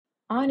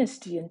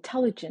Honesty,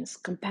 intelligence,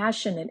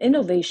 compassion, and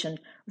innovation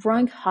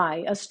rank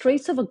high as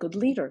traits of a good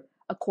leader,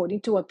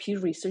 according to a Pew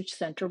Research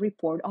Center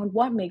report on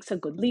what makes a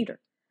good leader.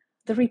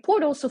 The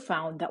report also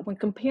found that when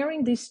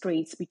comparing these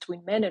traits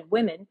between men and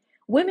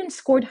women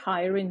scored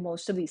higher in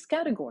most of these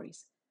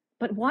categories.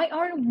 But why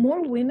aren't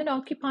more women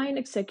occupying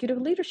executive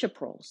leadership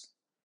roles?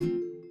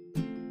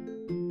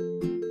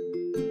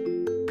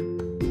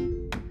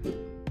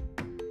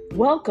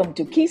 Welcome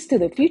to Keys to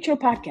the Future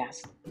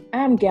podcast.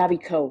 I'm Gabby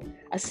Coe,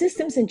 a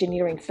systems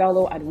engineering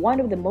fellow at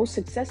one of the most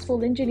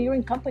successful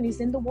engineering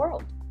companies in the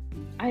world.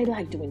 I'd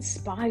like to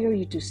inspire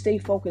you to stay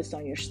focused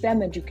on your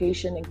STEM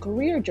education and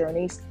career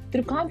journeys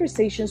through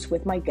conversations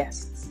with my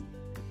guests.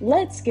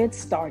 Let's get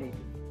started.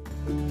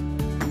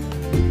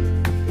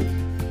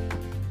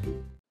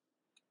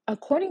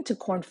 According to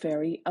Korn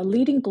Ferry, a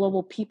leading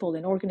global people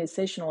and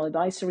organizational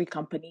advisory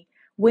company,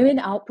 women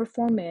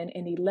outperform men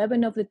in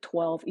 11 of the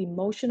 12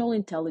 emotional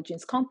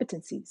intelligence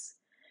competencies.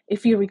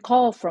 If you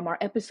recall from our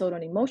episode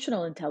on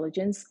emotional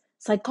intelligence,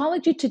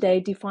 Psychology Today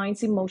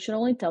defines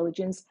emotional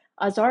intelligence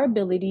as our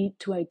ability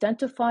to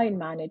identify and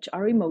manage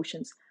our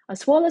emotions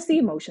as well as the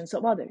emotions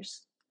of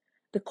others.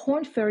 The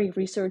Korn Ferry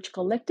research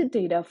collected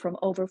data from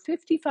over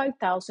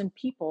 55,000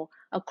 people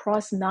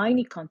across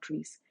 90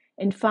 countries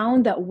and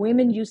found that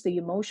women use the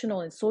emotional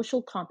and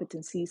social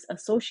competencies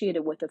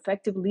associated with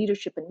effective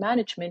leadership and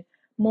management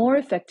more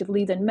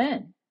effectively than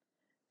men.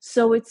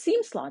 So it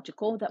seems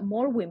logical that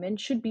more women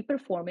should be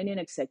performing in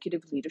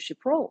executive leadership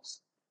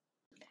roles.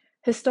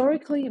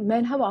 Historically,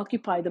 men have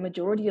occupied the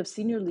majority of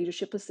senior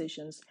leadership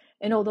positions,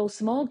 and although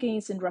small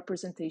gains in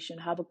representation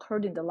have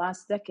occurred in the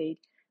last decade,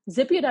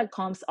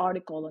 Zippia.com's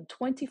article on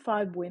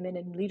 25 women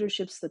in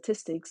leadership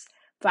statistics,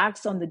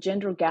 facts on the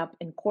gender gap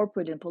in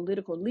corporate and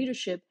political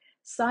leadership,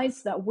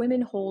 cites that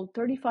women hold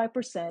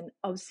 35%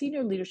 of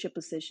senior leadership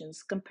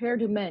positions compared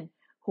to men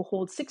who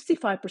hold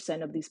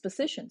 65% of these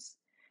positions.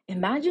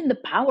 Imagine the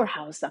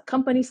powerhouse that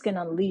companies can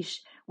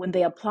unleash when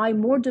they apply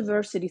more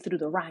diversity through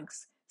the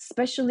ranks,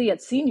 especially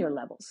at senior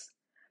levels.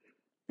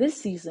 This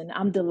season,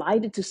 I'm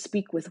delighted to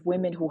speak with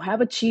women who have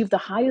achieved the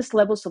highest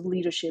levels of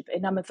leadership,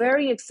 and I'm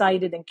very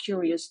excited and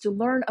curious to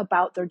learn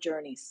about their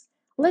journeys.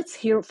 Let's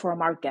hear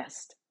from our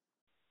guest.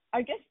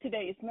 Our guest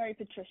today is Mary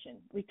Petryshyn,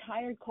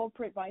 retired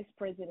corporate vice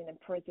president and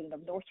president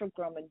of Northrop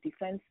Grumman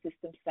Defense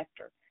Systems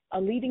Sector, a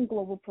leading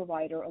global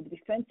provider of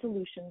defense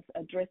solutions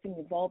addressing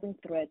evolving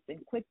threats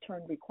and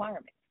quick-turn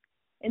requirements.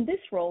 In this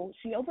role,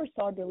 she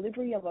oversaw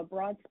delivery of a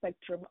broad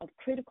spectrum of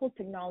critical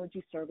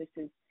technology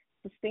services,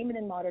 sustainment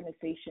and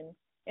modernization,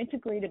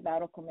 integrated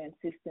battle command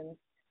systems,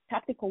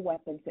 tactical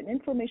weapons, and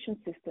information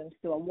systems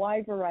to a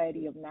wide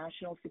variety of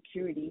national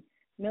security,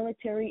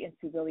 military, and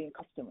civilian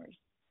customers.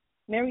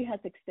 Mary has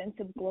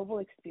extensive global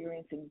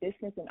experience in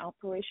business and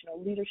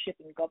operational leadership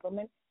in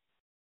government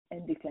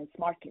and defense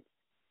markets.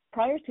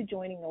 Prior to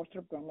joining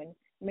Northrop Grumman,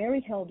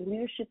 Mary held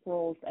leadership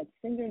roles at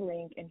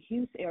Cinderlink and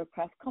Hughes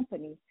Aircraft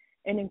Company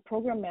and in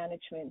program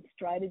management,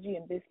 strategy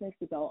and business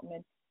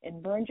development,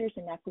 and mergers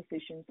and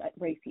acquisitions at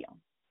Raytheon.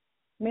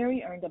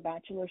 Mary earned a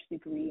bachelor's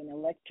degree in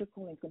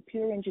electrical and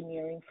computer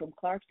engineering from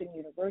Clarkson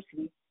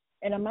University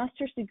and a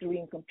master's degree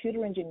in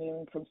computer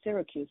engineering from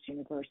Syracuse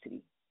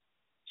University.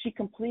 She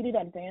completed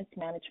advanced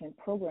management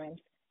programs,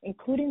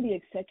 including the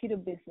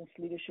Executive Business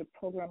Leadership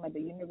Program at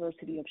the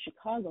University of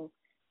Chicago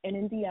and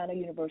Indiana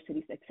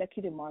University's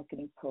Executive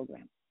Marketing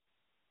Program.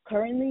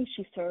 Currently,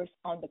 she serves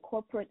on the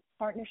Corporate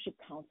Partnership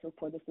Council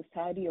for the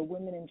Society of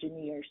Women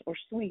Engineers, or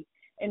SWE,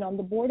 and on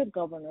the Board of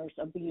Governors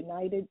of the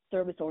United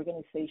Service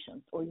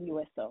Organizations, or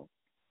USO.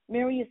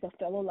 Mary is a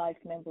fellow life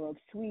member of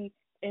SWE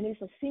and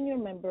is a senior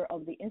member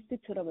of the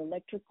Institute of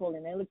Electrical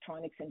and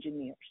Electronics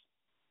Engineers.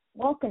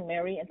 Welcome,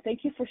 Mary, and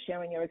thank you for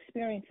sharing your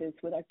experiences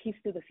with our Keys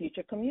to the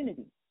Future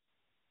community.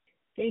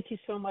 Thank you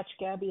so much,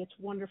 Gabby. It's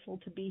wonderful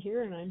to be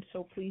here, and I'm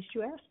so pleased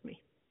you asked me.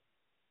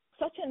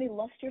 Such an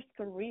illustrious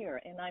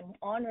career, and I'm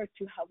honored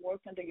to have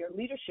worked under your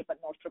leadership at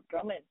Northrop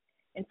Grumman.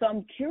 And so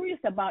I'm curious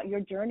about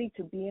your journey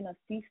to being a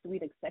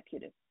C-suite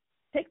executive.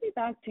 Take me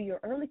back to your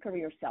early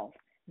career self.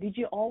 Did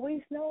you always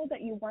know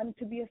that you wanted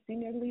to be a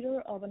senior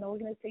leader of an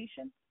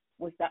organization?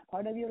 Was that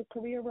part of your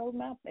career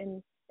roadmap?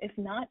 And if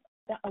not,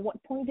 at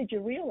what point did you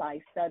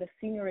realize that a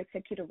senior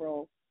executive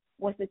role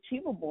was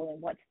achievable,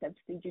 and what steps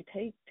did you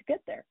take to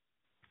get there?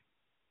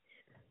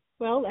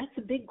 Well, that's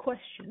a big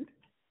question.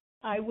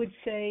 I would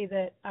say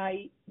that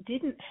I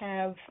didn't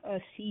have a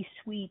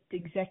C-suite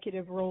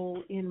executive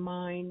role in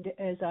mind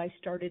as I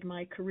started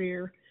my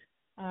career.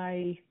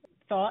 I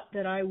thought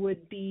that I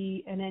would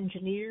be an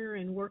engineer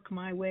and work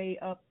my way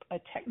up a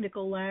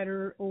technical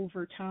ladder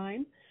over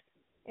time.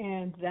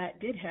 And that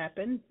did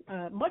happen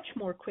much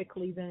more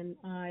quickly than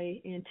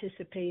I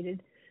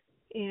anticipated.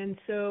 And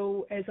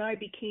so as I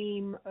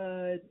became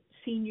a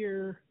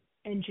senior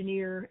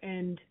engineer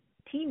and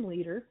team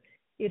leader,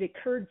 it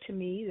occurred to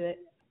me that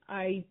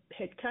I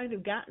had kind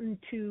of gotten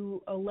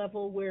to a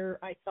level where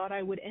I thought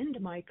I would end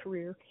my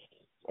career,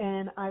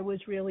 and I was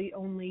really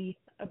only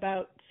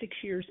about 6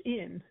 years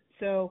in.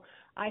 So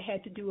I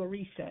had to do a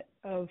reset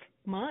of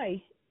my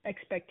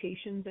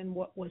expectations and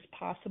what was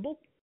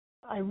possible.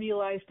 I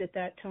realized at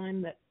that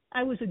time that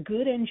I was a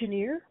good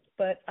engineer,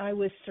 but I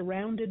was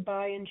surrounded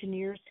by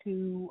engineers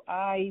who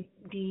I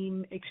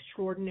deem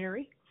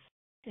extraordinary.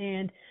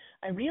 And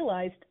I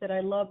realized that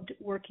I loved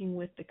working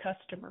with the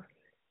customer.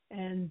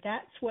 And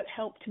that's what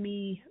helped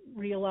me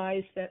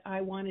realize that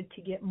I wanted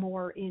to get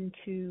more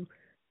into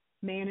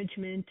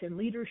management and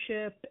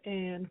leadership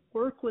and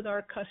work with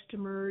our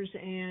customers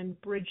and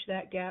bridge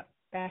that gap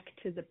back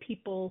to the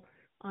people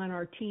on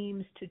our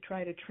teams to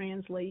try to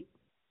translate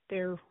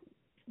their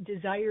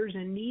desires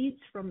and needs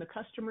from the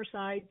customer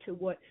side to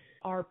what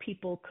our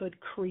people could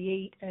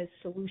create as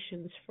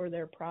solutions for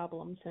their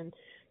problems. And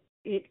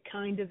it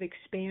kind of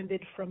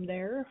expanded from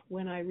there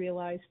when I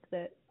realized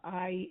that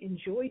I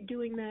enjoyed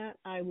doing that.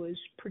 I was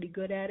pretty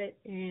good at it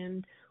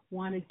and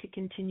wanted to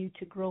continue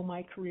to grow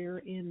my career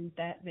in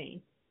that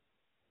vein.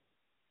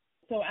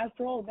 So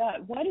after all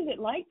that, what is it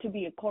like to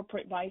be a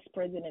corporate vice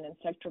president and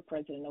sector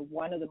president of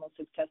one of the most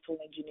successful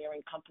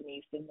engineering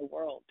companies in the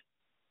world?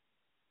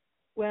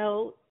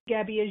 Well,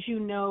 Gabby, as you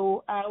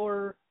know,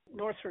 our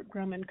Northrop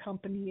Grumman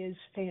company is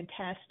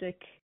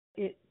fantastic.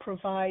 It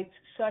provides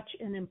such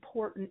an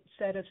important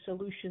set of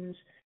solutions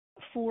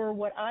for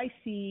what I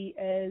see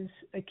as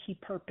a key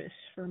purpose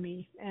for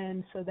me.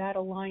 And so that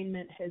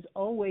alignment has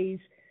always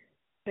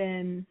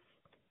been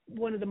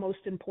one of the most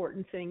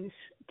important things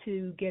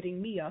to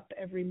getting me up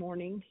every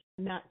morning,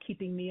 not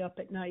keeping me up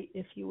at night,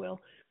 if you will.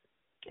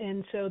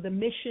 And so the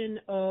mission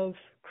of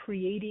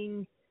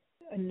creating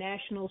a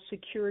national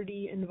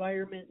security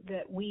environment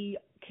that we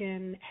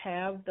can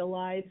have the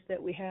lives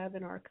that we have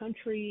in our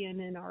country and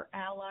in our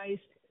allies,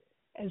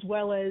 as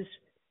well as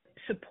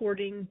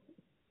supporting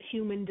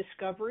human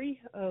discovery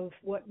of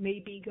what may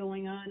be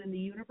going on in the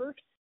universe,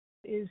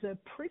 is a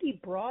pretty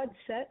broad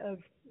set of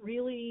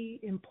really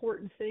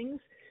important things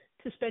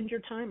to spend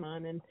your time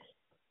on. And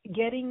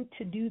getting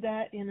to do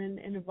that in an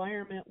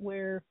environment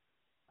where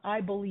I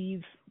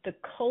believe the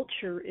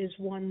culture is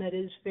one that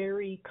is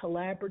very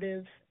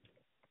collaborative.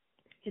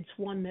 It's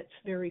one that's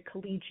very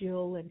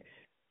collegial, and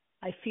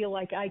I feel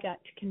like I got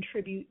to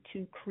contribute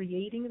to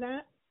creating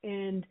that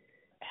and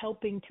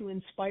helping to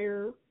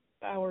inspire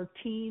our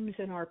teams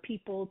and our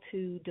people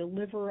to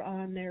deliver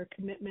on their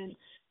commitments,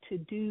 to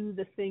do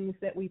the things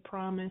that we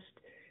promised,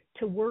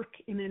 to work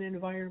in an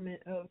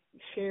environment of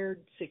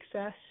shared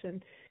success,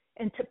 and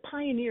to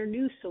pioneer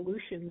new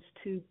solutions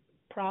to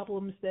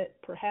problems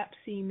that perhaps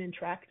seem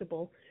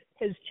intractable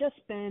has just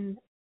been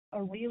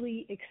a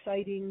really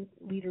exciting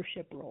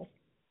leadership role.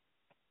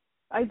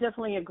 I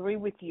definitely agree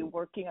with you.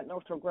 Working at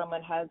Northrop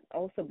Grumman has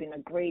also been a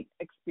great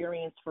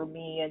experience for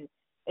me, and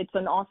it's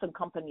an awesome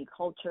company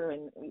culture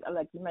and,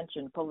 like you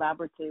mentioned,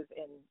 collaborative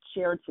and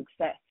shared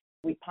success.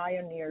 We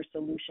pioneer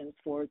solutions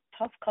for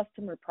tough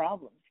customer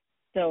problems.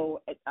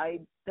 So I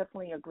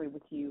definitely agree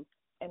with you,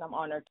 and I'm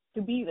honored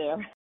to be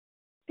there.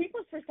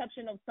 People's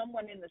perception of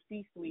someone in the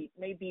C-suite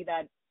may be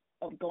that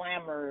of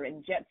glamour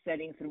and jet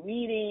setting through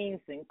meetings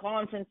and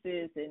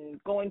conferences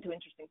and going to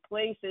interesting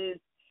places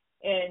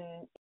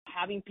and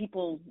having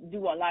people do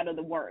a lot of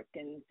the work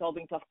and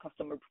solving tough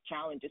customer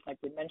challenges, like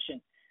we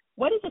mentioned.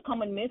 What is a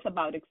common myth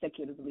about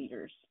executive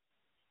leaders?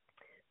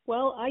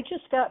 Well, I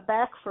just got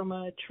back from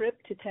a trip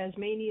to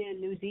Tasmania and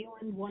New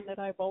Zealand, one that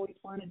I've always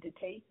wanted to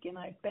take, and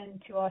I've been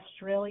to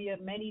Australia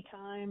many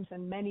times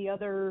and many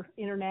other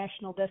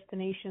international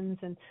destinations,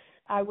 and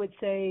I would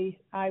say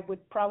I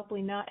would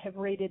probably not have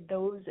rated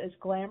those as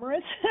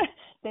glamorous.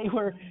 They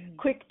were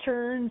quick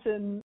turns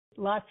and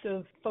lots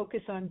of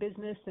focus on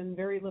business and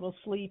very little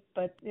sleep,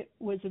 but it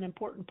was an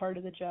important part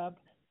of the job.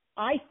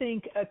 I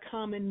think a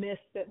common myth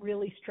that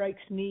really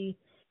strikes me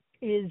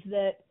is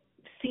that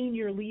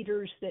senior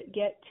leaders that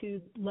get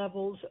to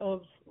levels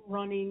of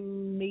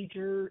running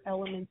major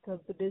elements of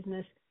the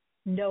business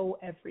know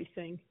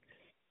everything.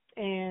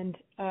 And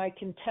I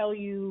can tell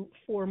you,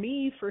 for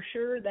me, for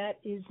sure, that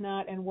is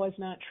not and was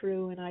not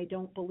true, and I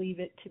don't believe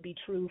it to be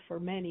true for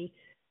many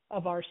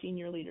of our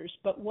senior leaders.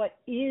 But what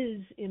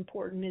is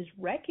important is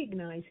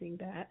recognizing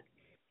that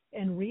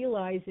and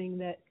realizing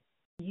that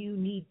you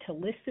need to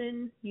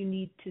listen, you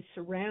need to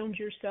surround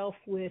yourself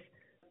with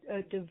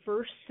a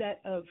diverse set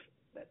of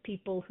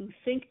people who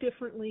think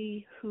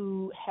differently,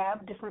 who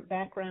have different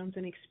backgrounds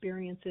and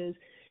experiences,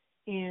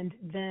 and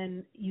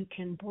then you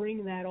can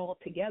bring that all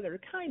together,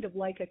 kind of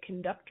like a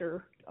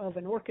conductor of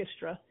an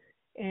orchestra,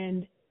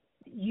 and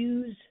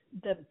use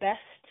the best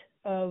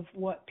of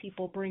what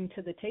people bring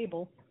to the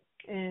table,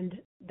 and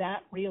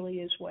that really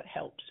is what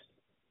helps.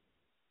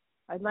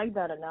 I like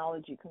that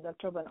analogy,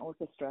 conductor of an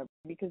orchestra,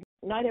 because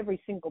not every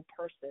single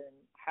person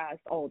has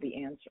all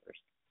the answers,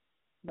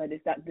 but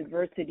it's that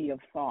diversity of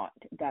thought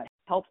that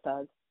helps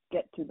us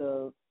get to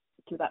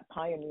that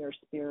pioneer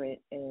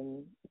spirit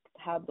and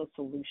have those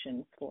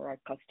solutions for our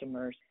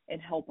customers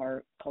and help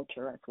our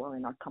culture as well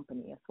and our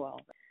company as well.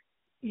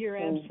 You're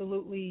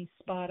absolutely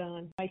spot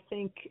on. I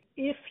think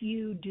if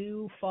you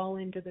do fall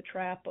into the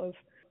trap of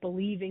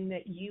believing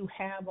that you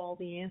have all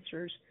the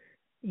answers,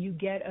 you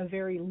get a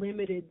very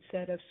limited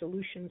set of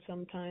solutions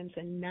sometimes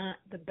and not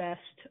the best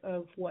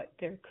of what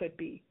there could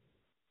be.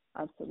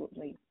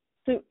 Absolutely.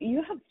 So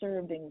you have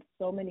served in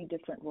so many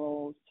different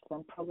roles,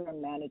 from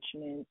program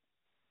management,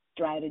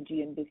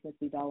 strategy and business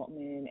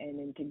development, and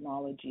in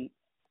technology.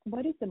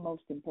 What is the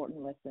most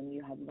important lesson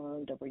you have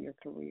learned over your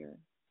career?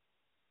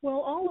 Well,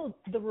 all of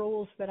the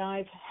roles that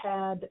I've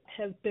had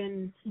have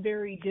been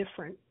very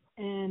different.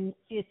 And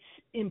it's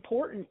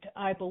important,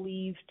 I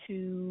believe,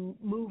 to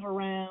move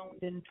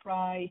around and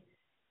try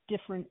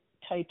different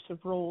types of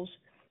roles.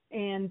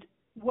 And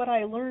what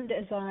I learned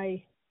as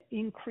I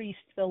increased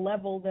the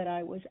level that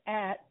I was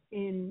at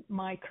in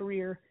my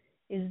career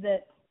is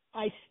that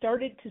I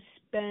started to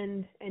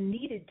spend and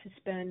needed to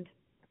spend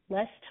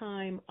less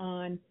time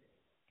on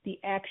the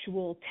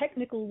actual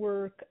technical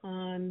work,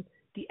 on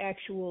the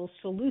actual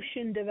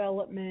solution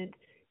development,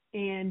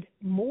 and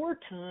more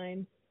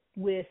time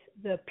with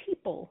the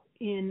people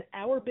in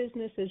our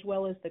business as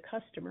well as the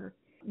customer,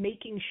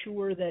 making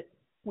sure that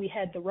we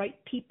had the right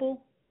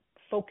people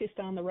focused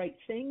on the right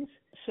things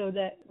so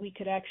that we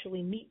could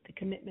actually meet the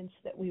commitments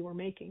that we were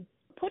making.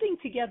 Putting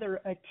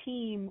together a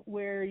team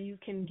where you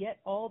can get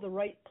all the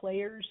right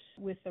players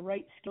with the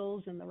right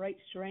skills and the right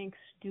strengths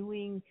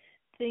doing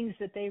things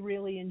that they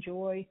really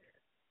enjoy,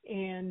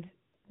 and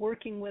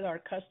working with our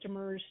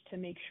customers to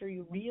make sure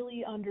you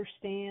really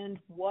understand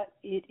what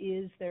it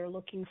is they're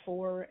looking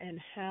for and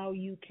how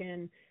you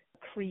can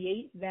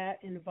create that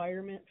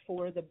environment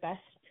for the best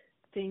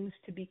things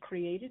to be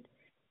created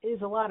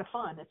is a lot of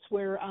fun. It's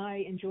where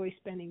I enjoy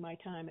spending my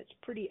time. It's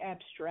pretty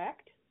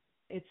abstract.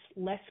 It's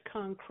less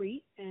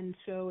concrete, and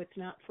so it's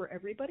not for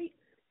everybody.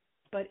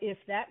 But if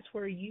that's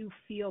where you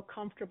feel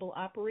comfortable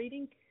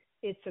operating,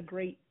 it's a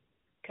great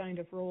kind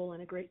of role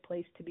and a great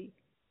place to be.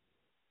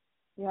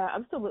 Yeah,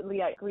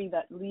 absolutely. I agree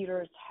that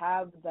leaders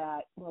have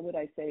that, what would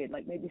I say,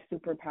 like maybe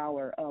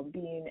superpower of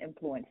being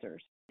influencers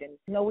and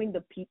knowing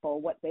the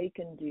people, what they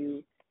can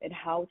do, and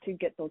how to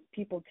get those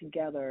people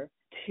together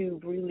to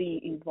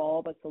really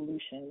evolve a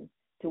solution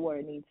to where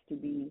it needs to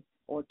be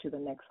or to the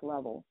next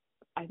level.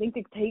 I think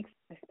it takes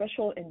a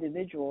special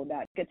individual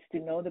that gets to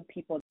know the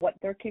people, what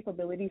their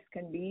capabilities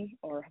can be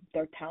or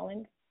their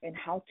talents, and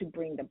how to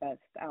bring the best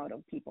out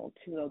of people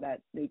so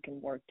that they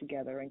can work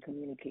together and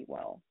communicate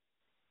well.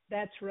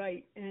 That's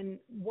right. And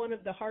one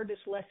of the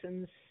hardest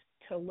lessons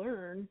to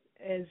learn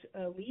as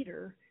a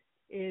leader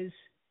is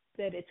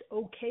that it's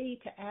okay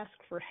to ask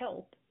for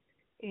help.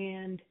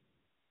 And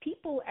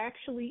people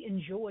actually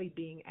enjoy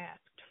being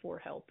asked for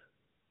help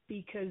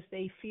because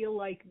they feel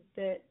like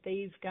that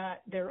they've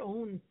got their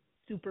own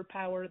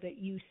superpower that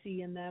you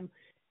see in them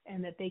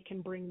and that they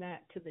can bring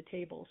that to the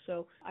table.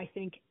 So I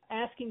think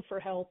asking for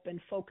help and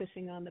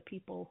focusing on the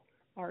people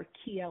are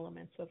key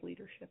elements of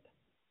leadership.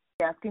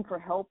 Asking for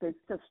help is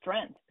a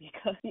strength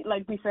because,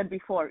 like we said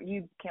before,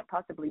 you can't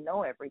possibly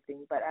know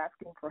everything, but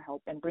asking for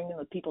help and bringing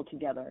the people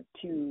together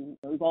to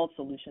evolve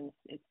solutions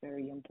is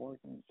very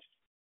important.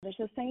 There's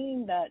a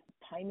saying that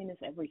timing is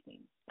everything.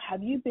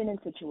 Have you been in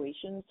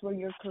situations where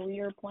your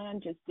career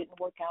plan just didn't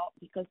work out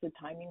because the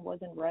timing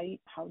wasn't right?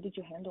 How did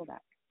you handle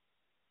that?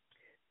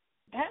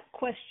 That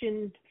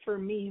question for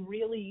me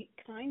really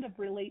kind of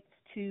relates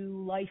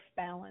to life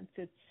balance.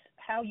 It's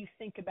how you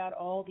think about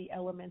all the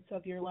elements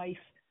of your life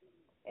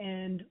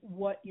and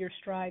what you're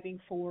striving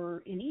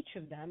for in each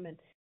of them and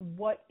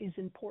what is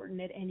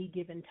important at any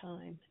given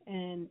time.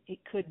 And it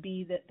could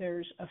be that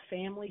there's a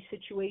family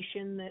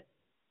situation that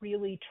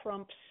really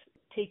trumps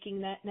taking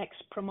that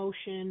next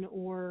promotion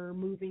or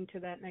moving to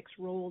that next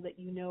role that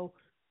you know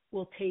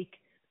will take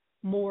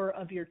more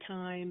of your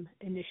time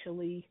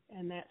initially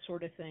and that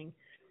sort of thing.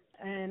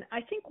 And I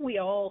think we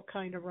all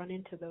kind of run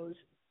into those.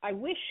 I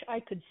wish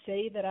I could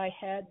say that I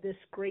had this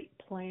great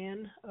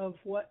plan of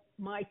what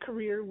my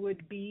career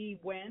would be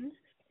when,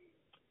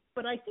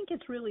 but I think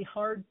it's really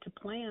hard to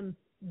plan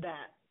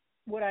that.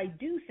 What I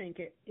do think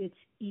it's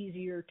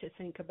easier to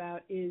think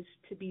about is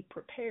to be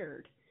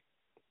prepared,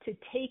 to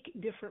take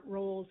different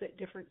roles at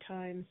different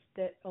times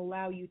that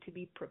allow you to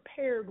be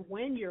prepared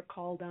when you're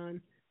called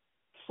on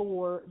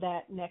for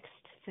that next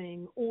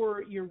thing,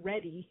 or you're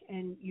ready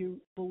and you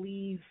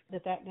believe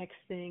that that next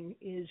thing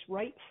is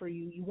right for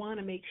you. You want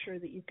to make sure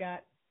that you've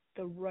got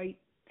the right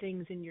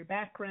things in your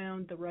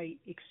background, the right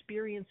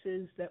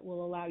experiences that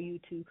will allow you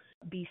to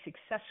be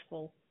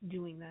successful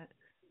doing that.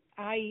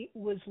 I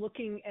was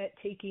looking at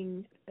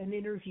taking an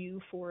interview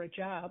for a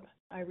job,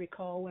 I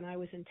recall, when I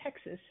was in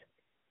Texas,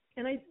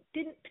 and I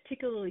didn't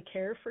particularly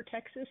care for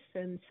Texas,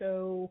 and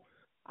so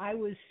I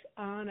was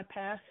on a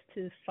path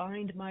to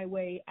find my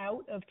way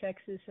out of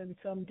Texas and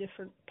some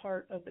different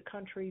part of the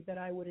country that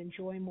I would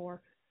enjoy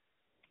more.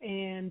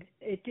 And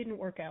it didn't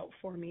work out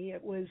for me.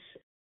 It was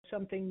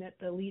something that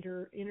the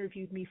leader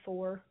interviewed me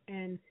for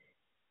and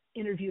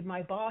interviewed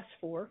my boss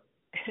for,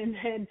 and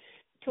then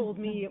told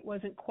me it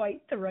wasn't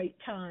quite the right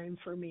time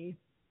for me.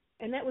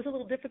 And that was a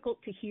little difficult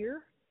to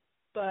hear.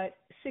 But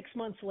 6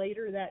 months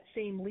later, that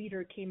same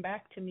leader came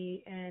back to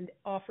me and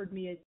offered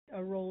me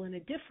a role in a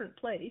different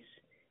place.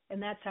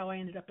 And that's how I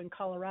ended up in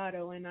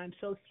Colorado, and I'm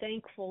so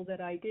thankful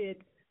that I did.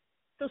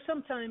 So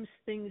sometimes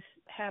things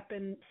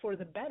happen for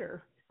the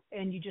better,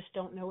 and you just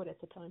don't know it at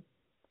the time.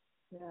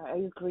 Yeah, I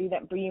agree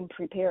that being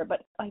prepared.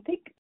 But I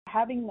think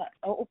having that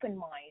open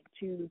mind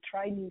to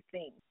try new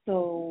things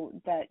so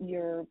that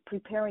you're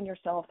preparing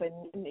yourself and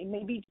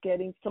maybe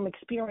getting some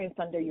experience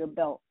under your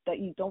belt that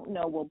you don't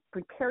know will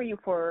prepare you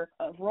for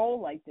a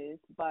role like this.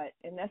 But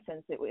in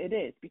essence, it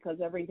is, because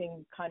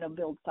everything kind of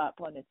builds up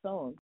on its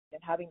own.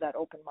 And having that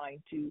open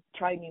mind to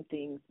try new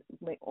things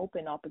may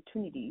open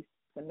opportunities.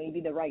 And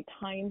maybe the right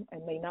time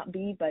and may not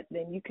be, but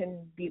then you can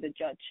be the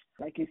judge,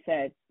 like you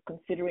said,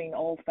 considering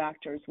all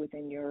factors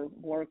within your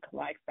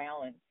work-life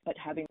balance. But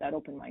having that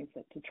open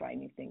mindset to try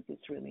new things is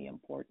really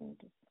important.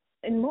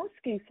 In most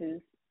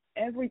cases,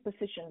 every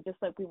position,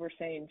 just like we were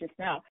saying just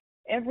now,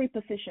 every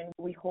position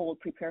we hold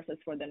prepares us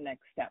for the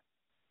next step.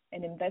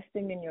 And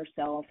investing in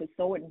yourself is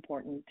so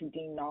important to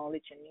gain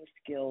knowledge and new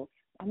skills.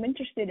 I'm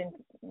interested in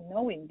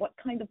knowing what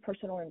kind of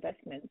personal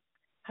investments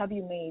have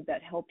you made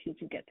that helped you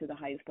to get to the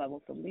highest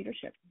levels of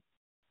leadership?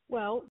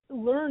 Well,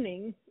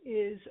 learning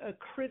is a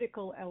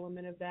critical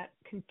element of that,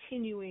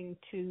 continuing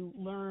to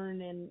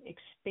learn and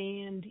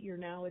expand your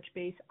knowledge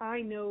base.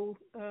 I know,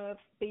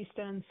 based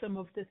on some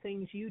of the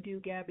things you do,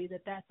 Gabby,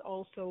 that that's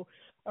also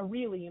a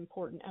really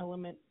important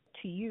element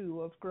to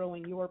you of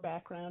growing your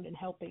background and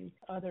helping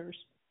others.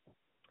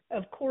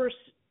 Of course,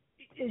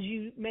 as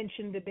you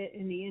mentioned a bit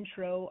in the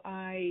intro,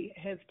 I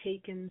have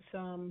taken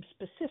some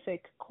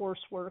specific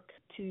coursework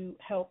to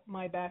help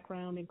my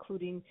background,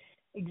 including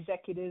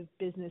executive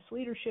business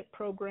leadership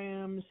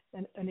programs,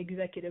 an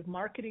executive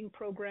marketing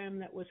program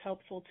that was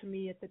helpful to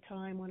me at the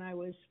time when I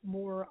was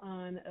more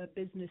on a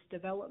business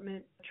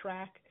development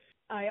track.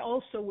 I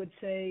also would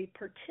say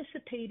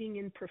participating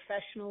in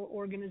professional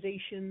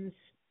organizations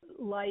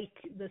like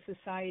the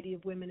Society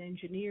of Women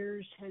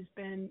Engineers has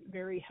been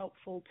very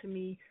helpful to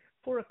me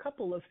for a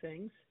couple of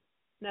things.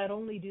 Not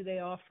only do they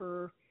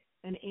offer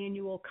an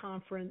annual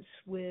conference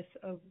with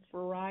a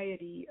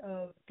variety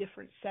of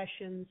different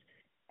sessions,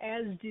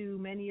 as do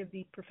many of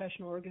the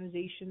professional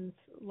organizations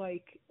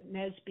like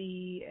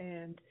NSBE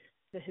and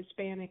the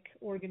Hispanic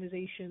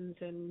organizations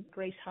and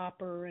Grace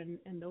Hopper and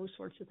those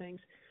sorts of things.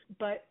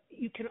 But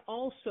you can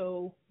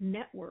also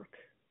network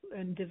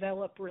and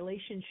develop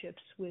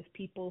relationships with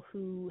people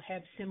who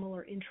have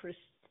similar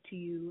interests to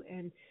you.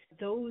 And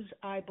those,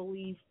 I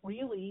believe,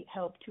 really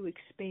help to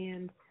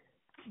expand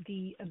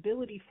the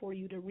ability for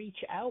you to reach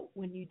out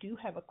when you do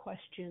have a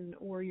question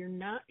or you're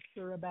not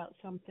sure about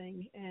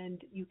something,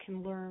 and you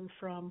can learn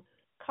from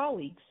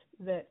colleagues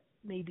that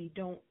maybe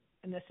don't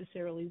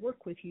necessarily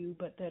work with you,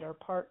 but that are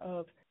part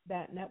of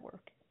that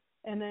network.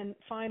 And then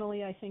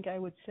finally, I think I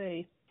would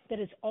say that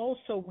it's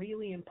also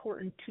really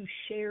important to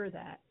share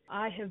that.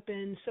 I have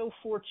been so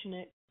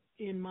fortunate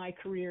in my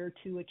career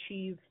to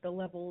achieve the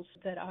levels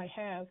that I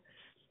have,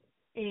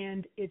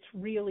 and it's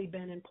really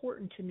been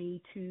important to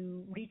me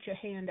to reach a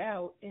hand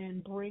out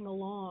and bring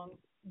along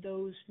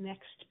those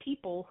next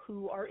people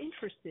who are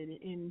interested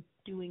in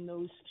doing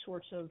those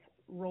sorts of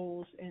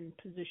roles and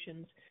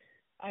positions.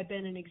 I've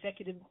been an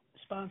executive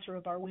sponsor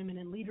of our Women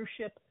in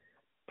Leadership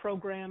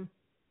program.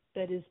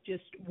 That is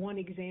just one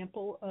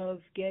example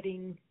of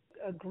getting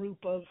a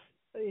group of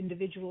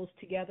individuals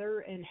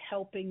together and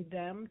helping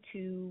them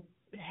to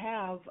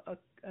have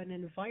an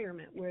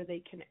environment where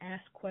they can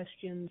ask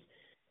questions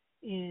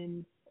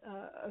in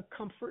a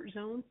comfort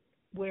zone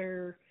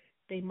where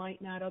they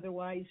might not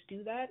otherwise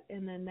do that,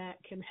 and then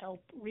that can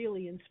help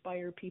really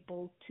inspire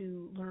people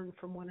to learn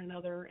from one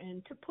another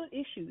and to put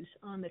issues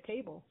on the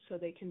table so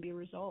they can be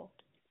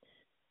resolved.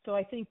 So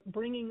I think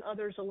bringing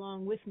others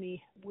along with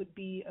me would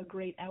be a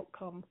great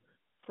outcome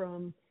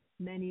from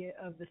many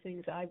of the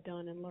things I've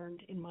done and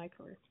learned in my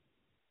career.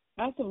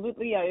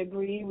 Absolutely. I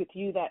agree with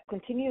you that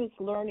continuous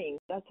learning,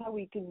 that's how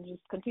we can just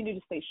continue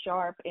to stay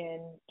sharp,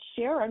 and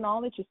share our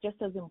knowledge is just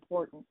as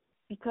important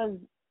because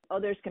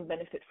others can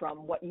benefit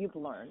from what you've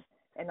learned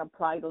and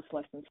apply those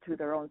lessons to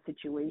their own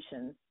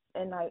situations.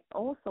 And I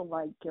also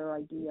like your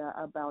idea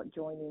about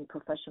joining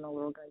professional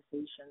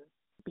organizations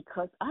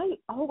because I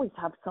always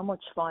have so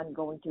much fun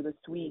going to the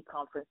SWE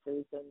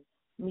conferences and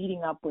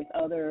meeting up with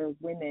other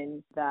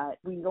women that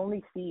we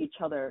only see each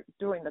other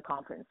during the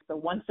conference. So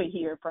once a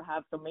year,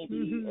 perhaps, or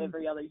maybe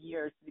every other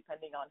year,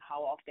 depending on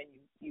how often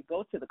you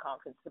go to the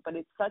conference. But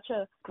it's such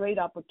a great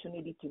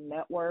opportunity to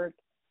network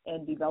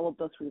and develop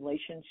those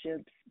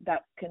relationships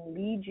that can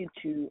lead you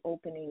to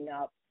opening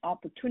up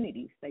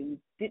opportunities that you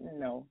didn't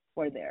know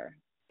were there.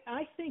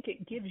 I think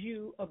it gives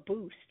you a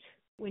boost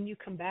when you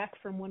come back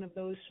from one of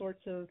those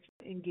sorts of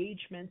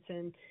engagements,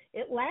 and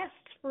it lasts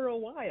for a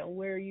while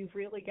where you've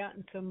really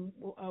gotten some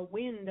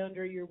wind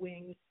under your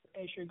wings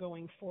as you're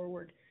going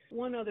forward.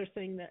 One other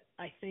thing that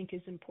I think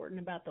is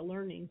important about the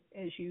learning,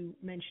 as you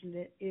mentioned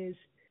it, is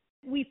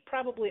we've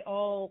probably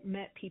all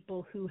met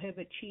people who have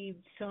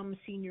achieved some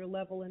senior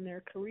level in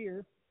their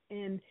career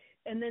and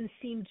then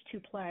seemed to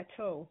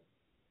plateau.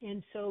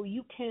 And so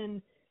you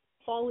can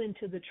fall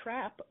into the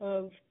trap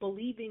of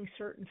believing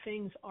certain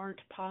things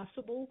aren't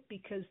possible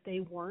because they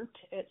weren't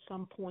at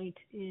some point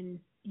in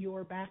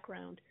your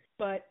background.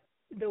 But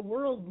the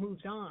world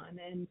moves on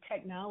and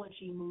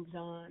technology moves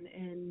on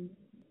and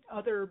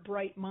other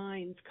bright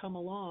minds come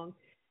along.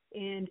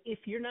 And if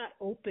you're not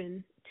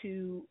open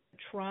to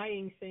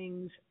trying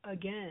things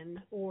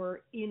again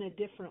or in a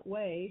different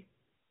way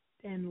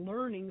and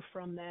learning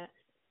from that,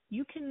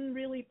 you can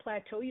really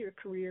plateau your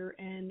career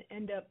and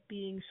end up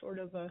being sort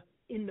of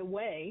in the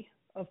way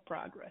of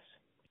progress.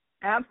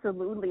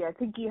 Absolutely. I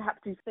think you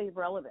have to stay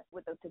relevant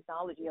with the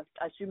technology.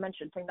 As you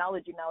mentioned,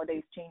 technology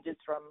nowadays changes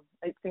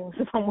it seems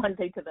from one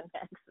day to the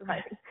next,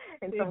 right?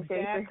 In some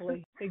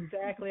cases.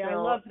 Exactly. So, I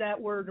love that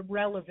word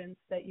relevance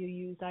that you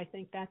use. I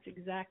think that's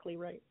exactly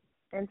right.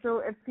 And so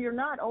if you're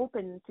not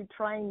open to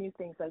trying new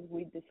things, as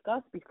we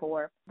discussed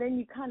before, then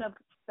you kind of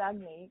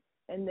stagnate,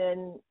 and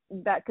then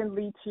that can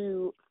lead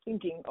to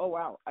thinking, oh,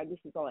 wow, this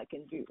is all I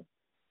can do.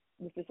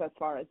 This is as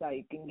far as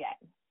I can get.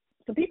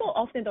 So people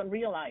often don't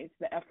realize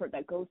the effort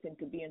that goes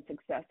into being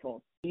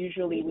successful.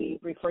 Usually we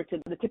refer to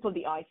the tip of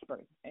the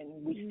iceberg, and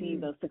we see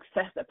the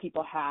success that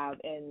people have,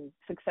 and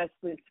success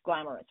is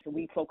glamorous, so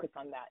we focus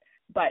on that.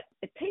 But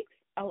it takes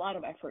a lot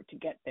of effort to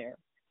get there.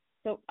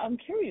 So I'm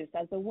curious,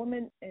 as a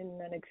woman in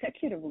an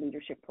executive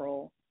leadership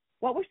role,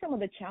 what were some of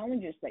the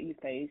challenges that you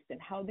faced, and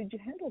how did you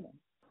handle them?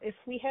 If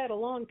we had a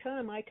long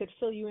time, I could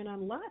fill you in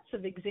on lots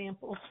of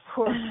examples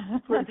for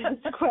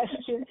this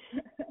question.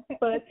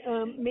 But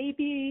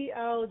maybe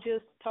I'll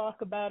just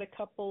talk about a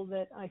couple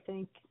that I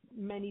think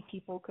many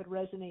people could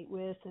resonate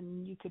with,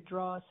 and you could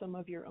draw some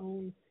of your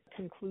own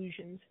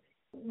conclusions.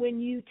 When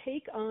you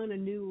take on a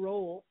new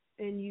role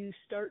and you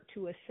start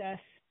to assess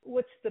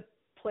what's the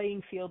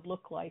playing field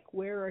look like,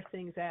 where are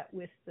things at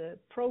with the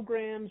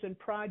programs and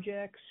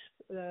projects,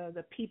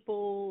 the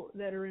people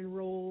that are in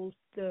roles,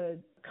 the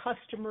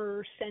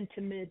customer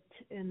sentiment,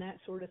 and that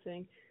sort of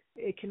thing,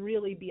 it can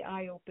really be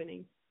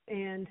eye-opening.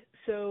 And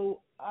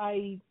so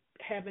I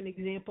have an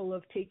example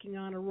of taking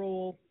on a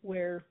role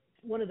where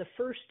one of the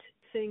first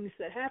things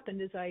that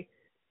happened is I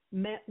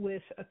met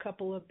with a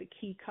couple of the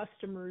key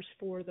customers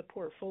for the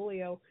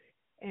portfolio,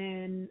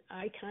 and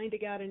I kind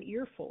of got an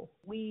earful.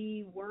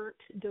 We weren't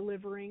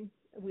delivering.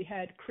 We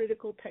had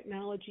critical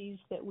technologies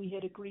that we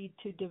had agreed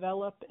to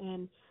develop,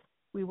 and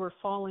we were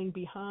falling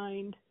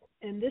behind.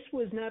 And this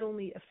was not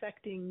only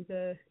affecting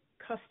the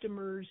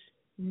customer's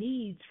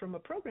needs from a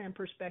program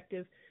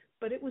perspective,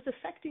 but it was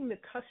affecting the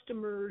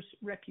customer's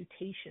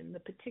reputation, the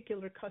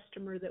particular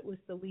customer that was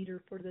the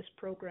leader for this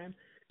program.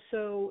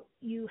 So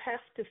you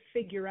have to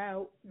figure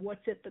out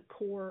what's at the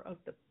core of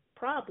the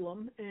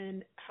problem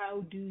and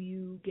how do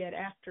you get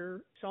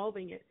after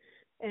solving it.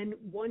 And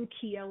one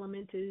key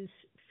element is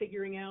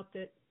figuring out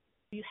that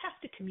you have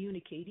to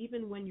communicate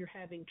even when you're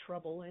having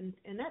trouble, and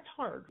that's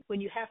hard.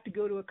 When you have to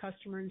go to a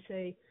customer and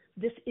say,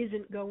 this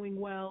isn't going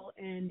well,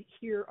 and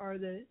here are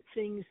the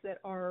things that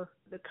are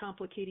the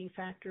complicating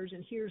factors,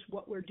 and here's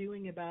what we're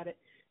doing about it.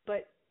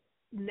 But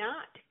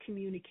not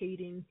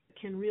communicating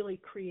can really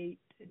create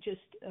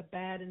just a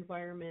bad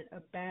environment,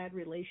 a bad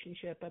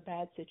relationship, a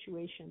bad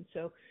situation.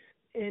 So,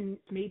 and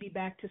maybe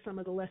back to some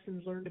of the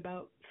lessons learned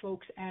about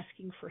folks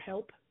asking for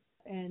help.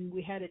 And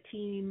we had a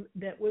team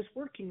that was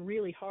working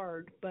really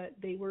hard, but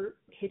they were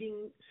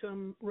hitting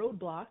some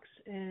roadblocks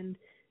and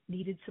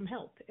needed some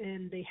help,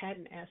 and they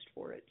hadn't asked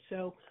for it.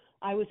 So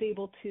I was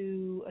able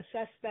to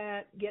assess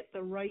that, get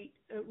the right,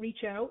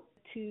 reach out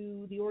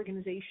to the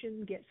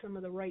organization, get some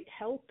of the right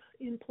help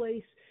in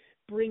place,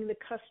 bring the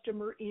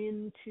customer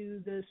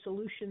into the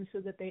solution so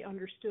that they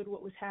understood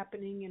what was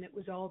happening, and it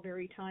was all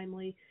very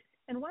timely.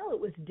 And while it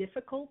was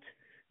difficult,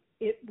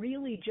 it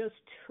really just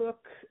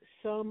took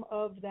some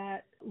of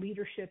that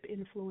leadership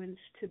influence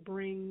to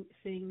bring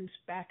things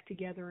back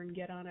together and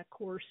get on a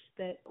course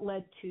that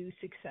led to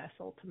success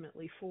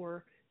ultimately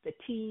for the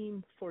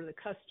team, for the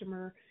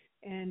customer,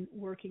 and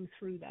working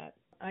through that.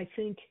 I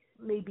think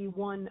maybe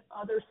one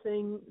other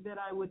thing that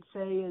I would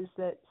say is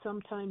that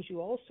sometimes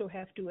you also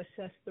have to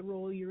assess the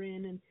role you're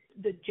in and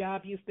the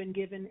job you've been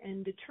given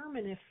and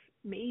determine if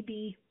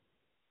maybe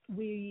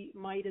we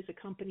might as a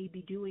company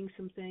be doing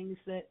some things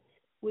that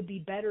would be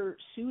better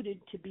suited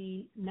to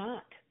be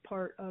not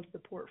part of the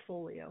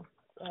portfolio.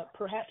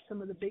 Perhaps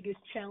some of the biggest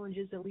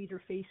challenges a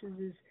leader faces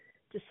is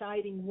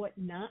deciding what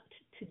not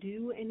to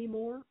do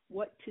anymore,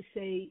 what to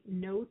say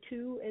no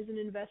to as an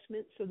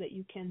investment so that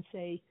you can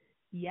say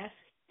yes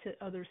to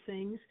other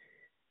things.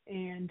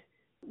 And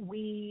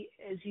we,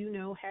 as you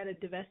know, had a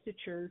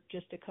divestiture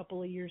just a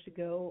couple of years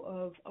ago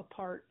of a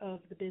part of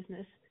the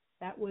business.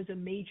 That was a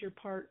major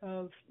part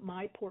of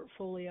my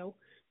portfolio.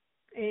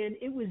 And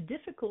it was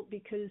difficult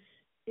because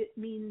it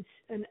means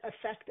an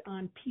effect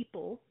on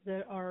people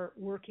that are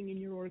working in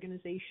your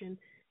organization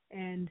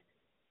and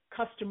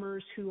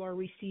customers who are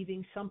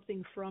receiving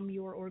something from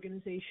your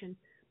organization.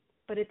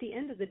 But at the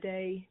end of the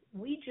day,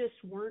 we just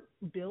weren't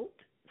built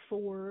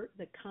for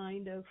the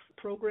kind of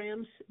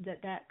programs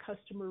that that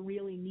customer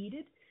really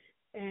needed.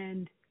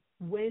 And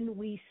when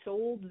we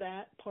sold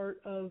that part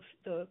of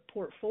the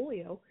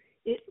portfolio,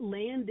 it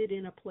landed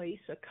in a place,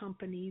 a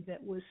company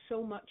that was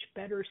so much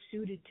better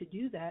suited to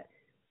do that.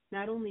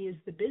 Not only is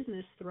the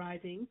business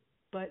thriving,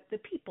 but the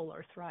people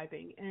are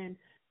thriving. And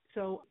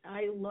so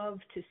I love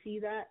to see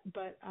that,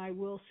 but I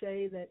will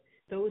say that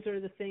those are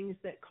the things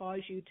that cause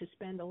you to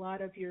spend a lot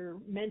of your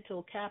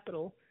mental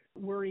capital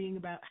worrying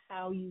about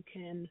how you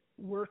can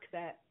work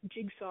that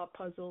jigsaw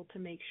puzzle to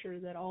make sure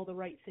that all the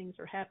right things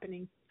are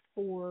happening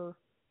for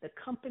the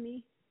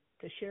company,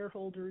 the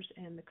shareholders,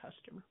 and the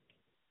customer.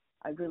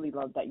 I really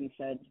love that you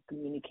said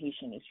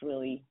communication is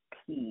really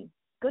key.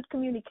 Good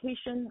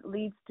communication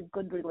leads to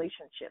good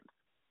relationships.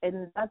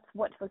 And that's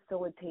what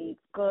facilitates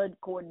good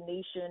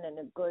coordination and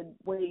a good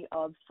way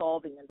of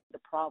solving the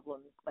problem.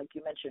 Like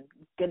you mentioned,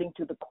 getting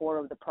to the core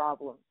of the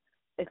problem.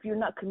 If you're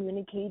not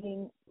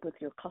communicating with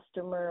your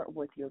customer,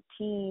 with your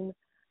team,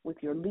 with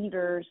your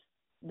leaders,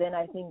 then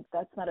I think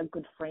that's not a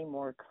good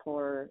framework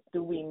for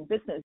doing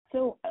business.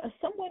 So as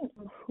someone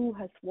who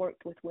has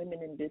worked with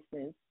women in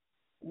business,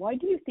 why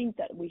do you think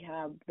that we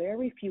have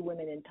very few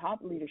women in top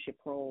leadership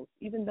roles,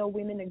 even though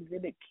women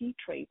exhibit key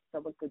traits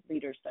of a good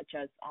leader, such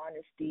as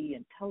honesty,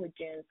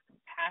 intelligence,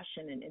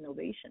 compassion, and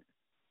innovation?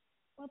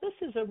 Well, this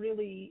is a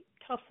really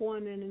tough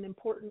one and an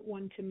important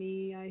one to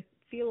me. I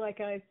feel like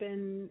I've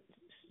been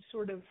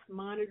sort of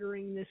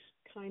monitoring this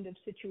kind of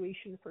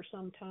situation for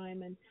some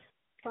time and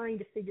trying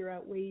to figure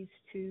out ways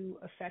to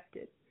affect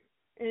it.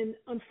 And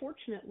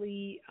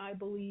unfortunately, I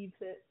believe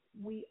that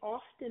we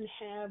often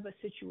have a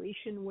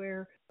situation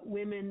where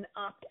women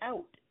opt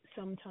out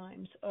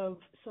sometimes of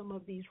some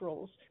of these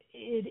roles.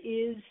 It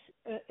is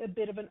a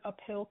bit of an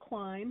uphill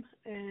climb,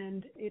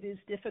 and it is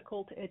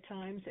difficult at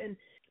times. And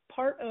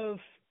part of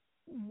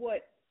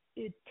what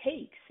it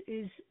takes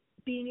is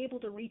being able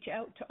to reach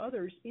out to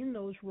others in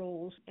those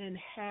roles and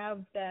have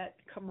that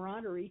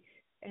camaraderie.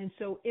 And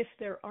so if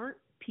there aren't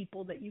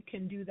people that you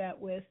can do that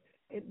with,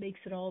 it makes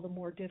it all the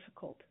more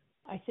difficult.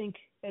 I think,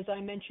 as I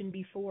mentioned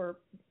before,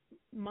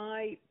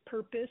 my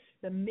purpose,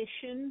 the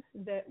mission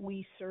that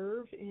we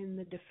serve in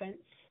the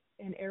defense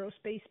and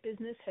aerospace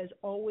business has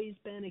always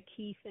been a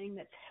key thing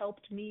that's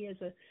helped me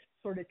as a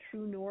sort of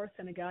true north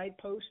and a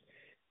guidepost.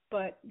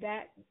 But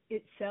that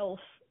itself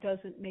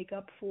doesn't make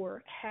up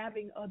for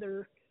having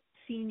other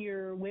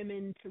senior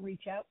women to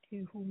reach out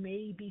to who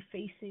may be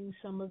facing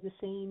some of the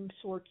same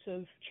sorts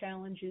of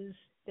challenges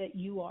that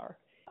you are.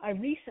 I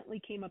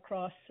recently came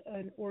across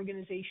an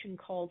organization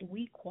called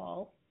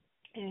WeQual,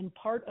 and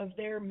part of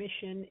their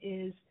mission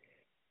is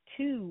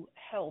to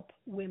help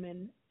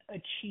women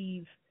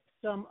achieve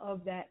some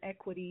of that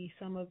equity,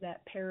 some of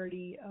that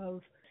parity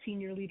of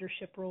senior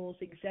leadership roles,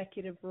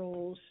 executive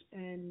roles,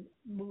 and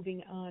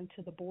moving on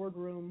to the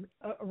boardroom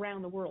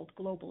around the world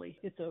globally.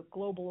 It's a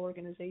global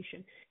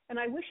organization. And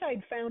I wish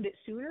I'd found it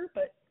sooner,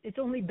 but it's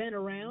only been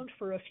around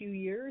for a few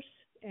years.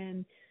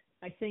 And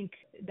I think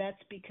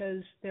that's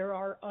because there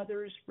are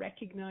others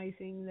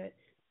recognizing that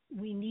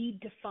we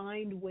need to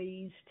find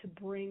ways to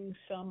bring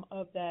some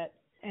of that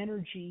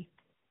energy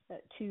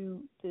to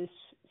this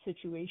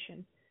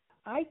situation.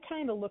 I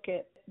kind of look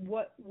at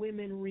what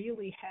women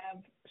really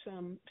have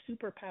some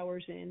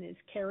superpowers in is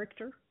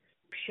character,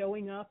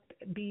 showing up,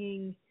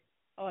 being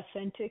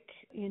authentic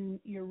in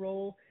your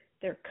role.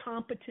 They're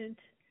competent,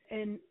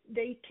 and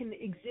they can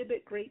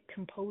exhibit great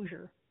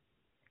composure.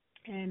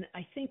 And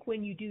I think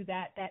when you do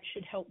that, that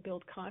should help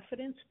build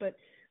confidence. But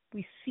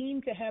we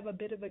seem to have a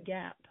bit of a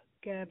gap,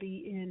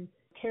 Gabby, in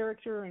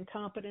character and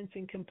competence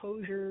and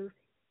composure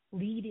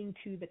leading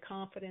to the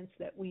confidence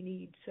that we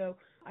need. So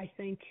I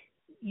think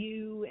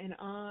you and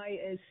I,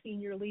 as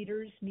senior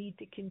leaders, need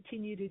to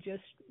continue to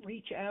just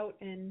reach out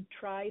and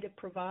try to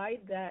provide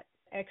that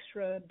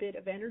extra bit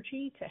of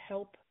energy to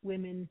help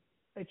women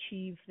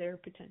achieve their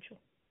potential.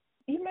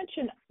 You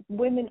mentioned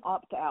women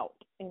opt out,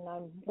 and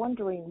I'm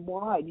wondering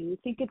why. Do you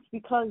think it's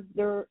because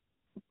they're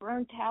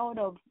burnt out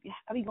of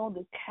having all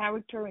this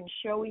character and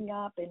showing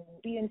up and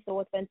being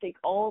so authentic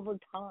all the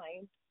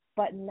time,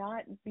 but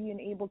not being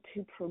able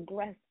to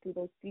progress to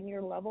those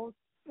senior levels?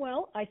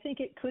 Well, I think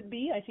it could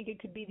be. I think it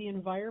could be the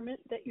environment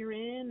that you're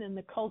in and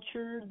the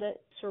culture that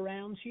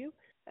surrounds you.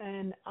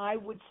 And I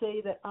would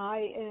say that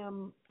I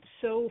am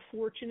so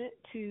fortunate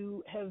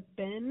to have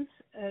been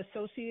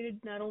associated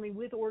not only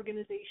with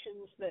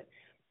organizations that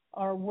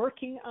are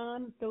working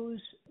on those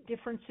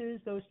differences,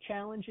 those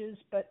challenges,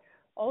 but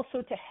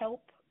also to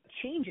help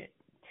change it,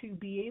 to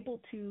be able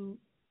to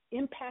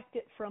impact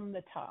it from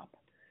the top.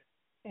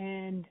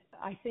 And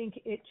I think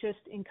it's just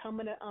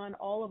incumbent on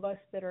all of us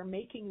that are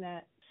making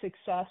that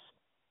success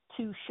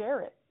to share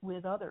it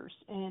with others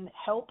and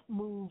help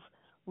move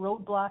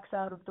roadblocks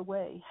out of the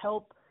way,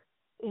 help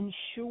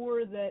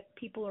ensure that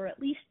people are at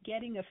least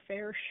getting a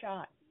fair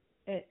shot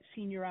at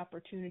senior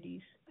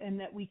opportunities and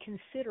that we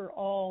consider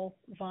all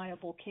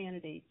viable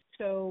candidates.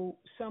 So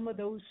some of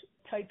those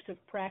types of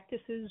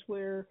practices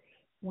where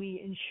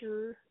we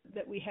ensure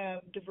that we have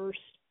diverse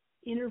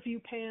interview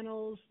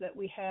panels, that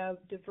we have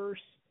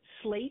diverse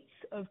slates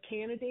of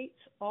candidates,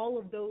 all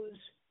of those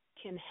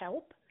can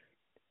help.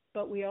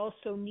 But we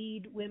also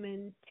need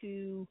women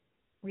to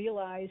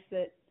realize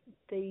that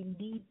they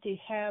need to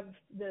have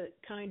the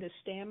kind of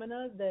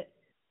stamina that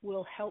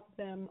will help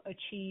them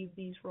achieve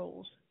these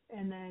roles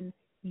and then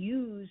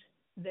use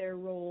their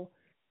role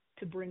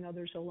to bring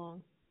others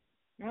along.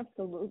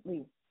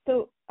 Absolutely.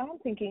 So I'm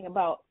thinking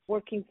about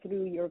working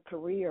through your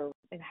career.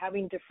 and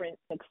having different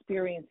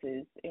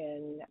experiences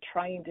and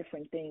trying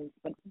different things.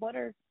 But what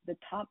are the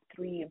top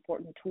 3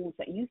 important tools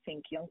that you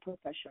think young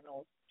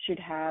professionals should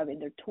have in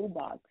their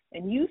toolbox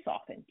and use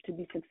often to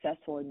be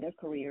successful in their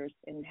careers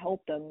and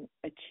help them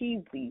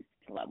achieve these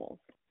levels?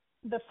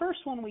 The first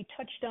one we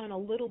touched on a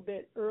little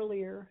bit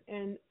earlier,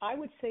 and I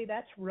would say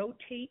that's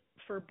rotate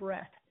for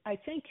breadth. I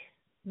think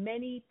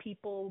many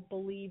people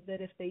believe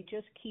that if they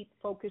just keep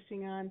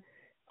focusing on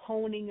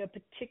honing a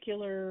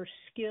particular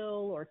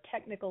skill or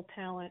technical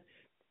talent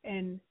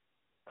and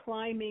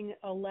climbing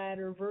a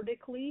ladder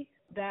vertically,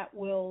 that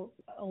will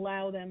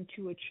allow them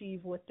to achieve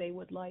what they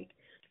would like.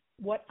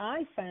 What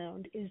I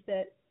found is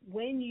that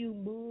when you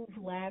move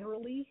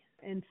laterally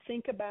and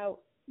think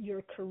about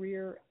your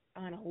career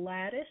on a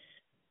lattice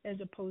as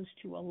opposed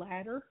to a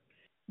ladder,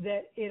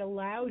 that it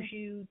allows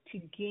you to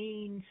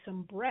gain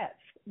some breadth,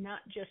 not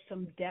just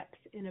some depth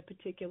in a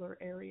particular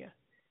area.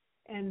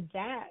 And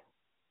that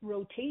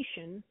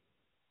rotation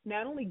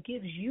not only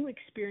gives you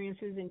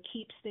experiences and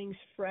keeps things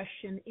fresh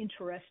and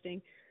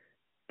interesting,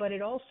 but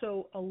it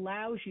also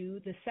allows you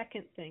the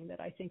second thing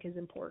that I think is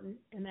important,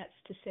 and that's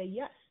to say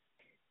yes.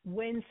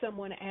 When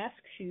someone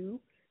asks you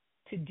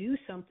to do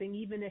something,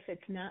 even if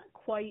it's not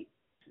quite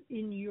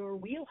in your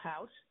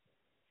wheelhouse,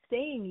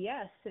 saying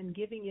yes and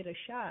giving it a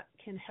shot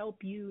can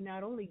help you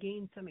not only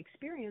gain some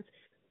experience,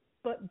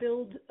 but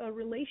build a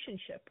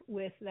relationship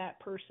with that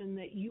person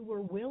that you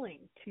were willing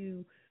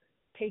to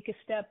take a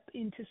step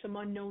into some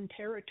unknown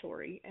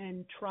territory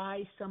and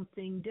try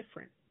something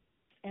different.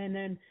 And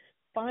then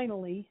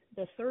finally,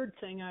 the third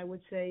thing I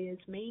would say is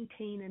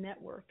maintain a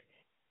network.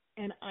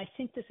 And I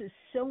think this is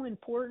so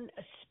important,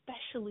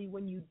 especially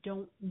when you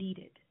don't need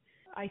it.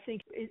 I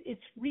think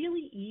it's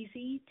really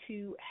easy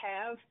to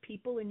have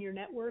people in your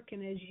network,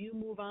 and as you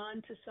move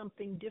on to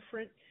something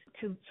different,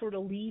 to sort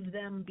of leave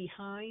them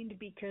behind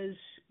because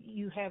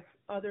you have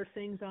other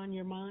things on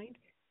your mind.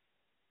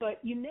 But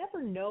you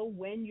never know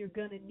when you're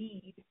going to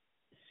need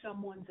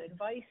someone's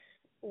advice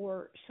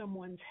or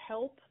someone's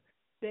help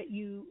that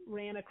you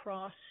ran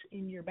across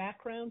in your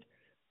background,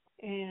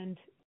 and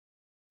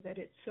that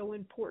it's so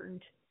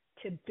important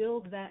to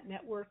build that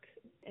network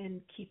and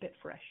keep it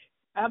fresh.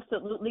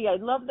 Absolutely. I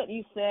love that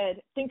you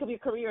said, think of your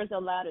career as a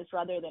lattice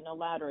rather than a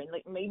ladder. And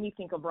like made me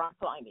think of rock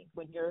climbing.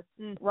 When you're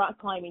rock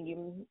climbing,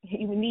 you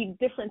need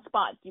different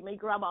spots. You may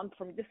grab on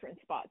from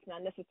different spots,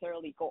 not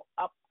necessarily go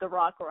up the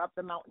rock or up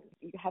the mountain.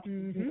 You have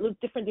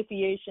different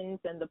deviations,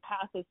 and the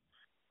path is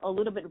a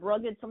little bit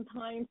rugged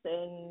sometimes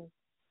and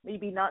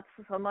maybe not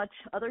so much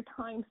other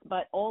times.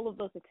 But all of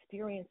those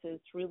experiences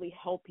really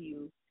help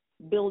you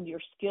build your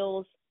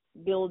skills,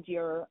 build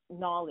your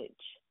knowledge.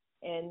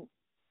 And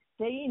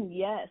saying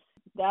yes,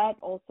 that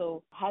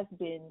also has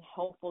been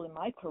helpful in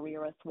my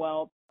career as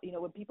well. You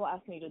know, when people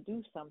ask me to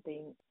do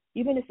something,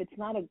 even if it's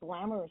not a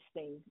glamorous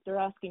thing, they're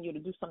asking you to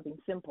do something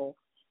simple.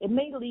 It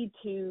may lead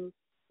to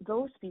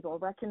those people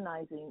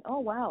recognizing, oh,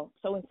 wow,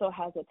 so-and-so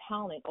has a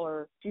talent,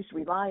 or she's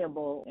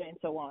reliable, and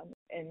so on.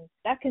 And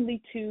that can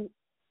lead to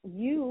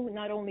you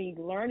not only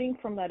learning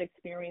from that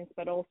experience,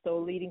 but also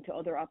leading to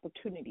other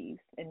opportunities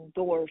and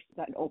doors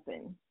that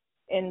open.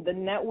 And the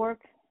network,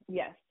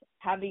 yes,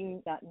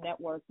 having that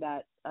network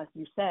that, as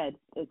you said,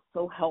 it's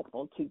so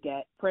helpful to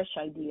get fresh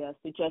ideas,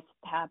 to just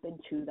tap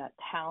into that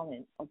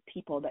talent of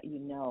people that you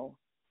know.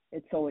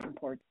 It's so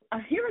important.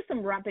 Here are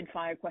some rapid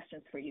fire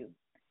questions for you.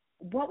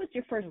 What was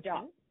your first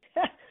job?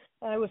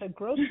 I was a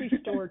grocery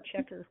store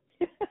checker.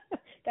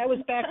 That was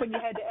back when you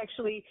had to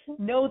actually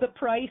know the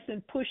price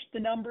and push the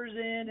numbers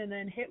in and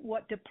then hit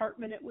what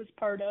department it was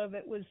part of.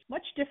 It was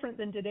much different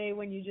than today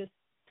when you just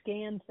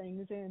scan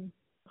things in.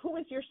 Who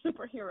is your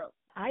superhero?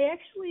 I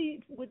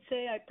actually would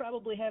say I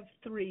probably have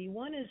 3.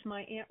 One is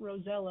my Aunt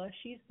Rosella.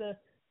 She's the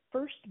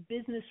first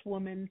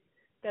businesswoman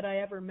that I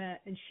ever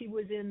met, and she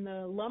was in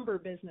the lumber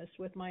business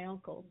with my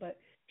uncle. But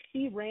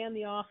she ran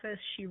the office,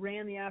 she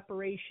ran the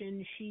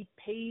operation, she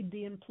paid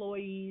the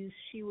employees,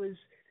 she was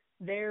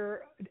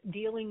there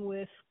dealing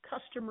with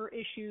customer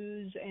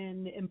issues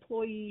and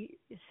employee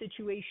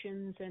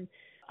situations, and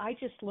I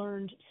just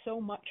learned so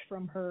much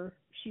from her.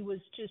 She was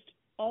just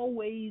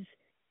always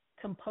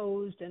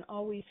composed and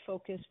always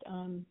focused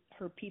on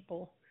her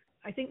people.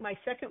 I think my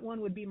second one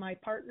would be my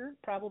partner,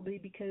 probably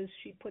because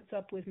she puts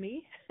up with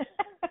me.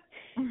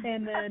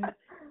 And then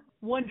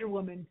Wonder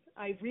Woman.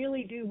 I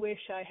really do wish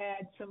I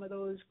had some of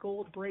those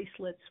gold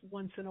bracelets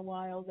once in a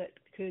while that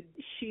could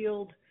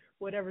shield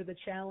whatever the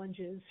challenge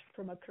is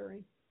from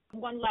occurring.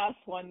 One last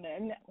one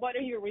then. What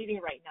are you reading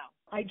right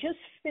now? I just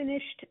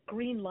finished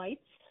Green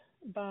Lights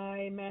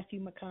by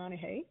Matthew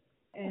McConaughey.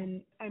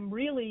 And I'm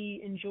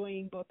really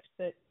enjoying books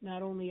that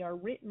not only are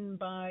written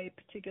by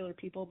particular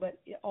people, but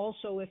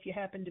also if you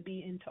happen to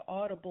be into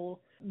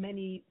Audible,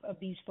 many of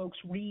these folks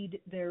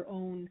read their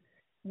own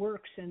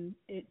works, and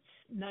it's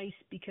nice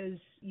because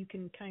you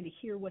can kind of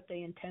hear what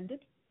they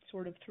intended,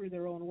 sort of through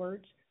their own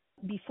words.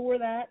 Before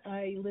that,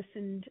 I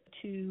listened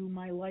to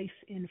My Life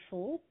in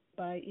Full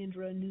by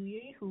Indra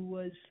Nooyi, who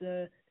was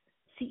the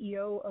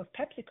CEO of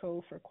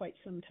PepsiCo for quite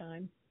some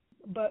time.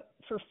 But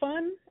for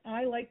fun,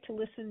 I like to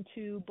listen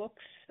to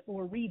books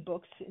or read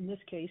books, in this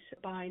case,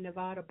 by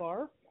Nevada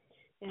Barr.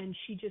 And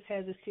she just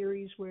has a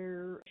series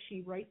where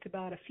she writes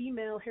about a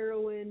female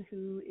heroine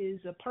who is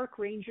a park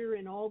ranger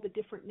in all the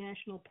different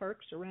national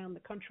parks around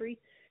the country.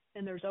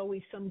 And there's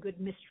always some good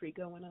mystery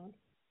going on.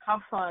 How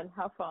fun,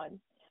 how fun.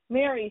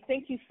 Mary,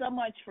 thank you so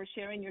much for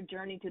sharing your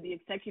journey to the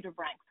executive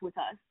ranks with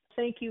us.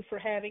 Thank you for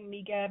having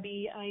me,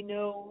 Gabby. I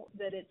know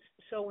that it's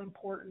so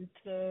important,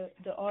 the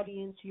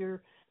audience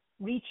you're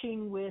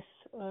reaching with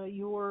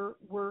your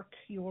work,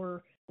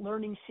 your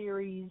learning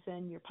series,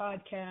 and your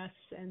podcasts.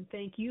 And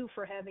thank you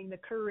for having the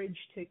courage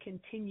to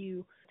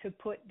continue to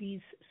put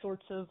these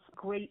sorts of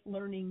great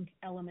learning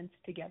elements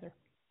together.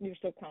 You're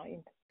so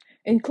kind.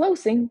 In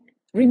closing,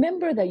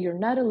 remember that you're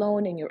not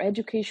alone in your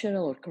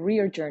educational or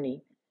career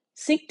journey.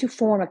 Seek to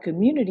form a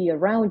community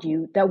around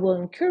you that will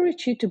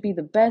encourage you to be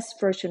the best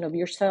version of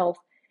yourself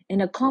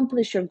and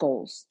accomplish your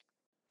goals.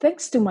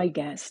 Thanks to my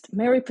guest,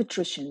 Mary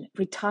Patrician,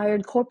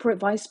 retired Corporate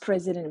Vice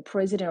President and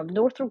President of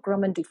Northrop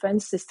Grumman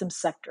Defense Systems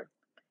Sector.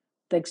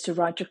 Thanks to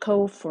Roger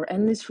Cove for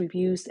endless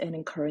reviews and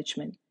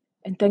encouragement.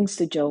 And thanks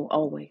to Joe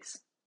always.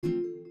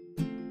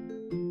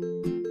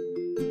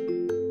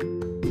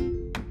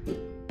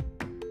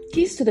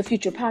 Keys to the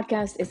Future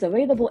podcast is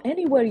available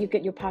anywhere you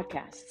get your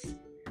podcasts.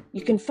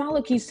 You can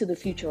follow Keys to the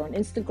Future on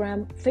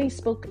Instagram,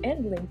 Facebook,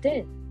 and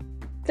LinkedIn.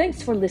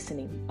 Thanks for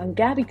listening. I'm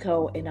Gabby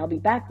Coe, and I'll be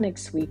back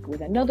next week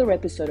with another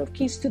episode of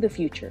Keys to the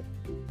Future.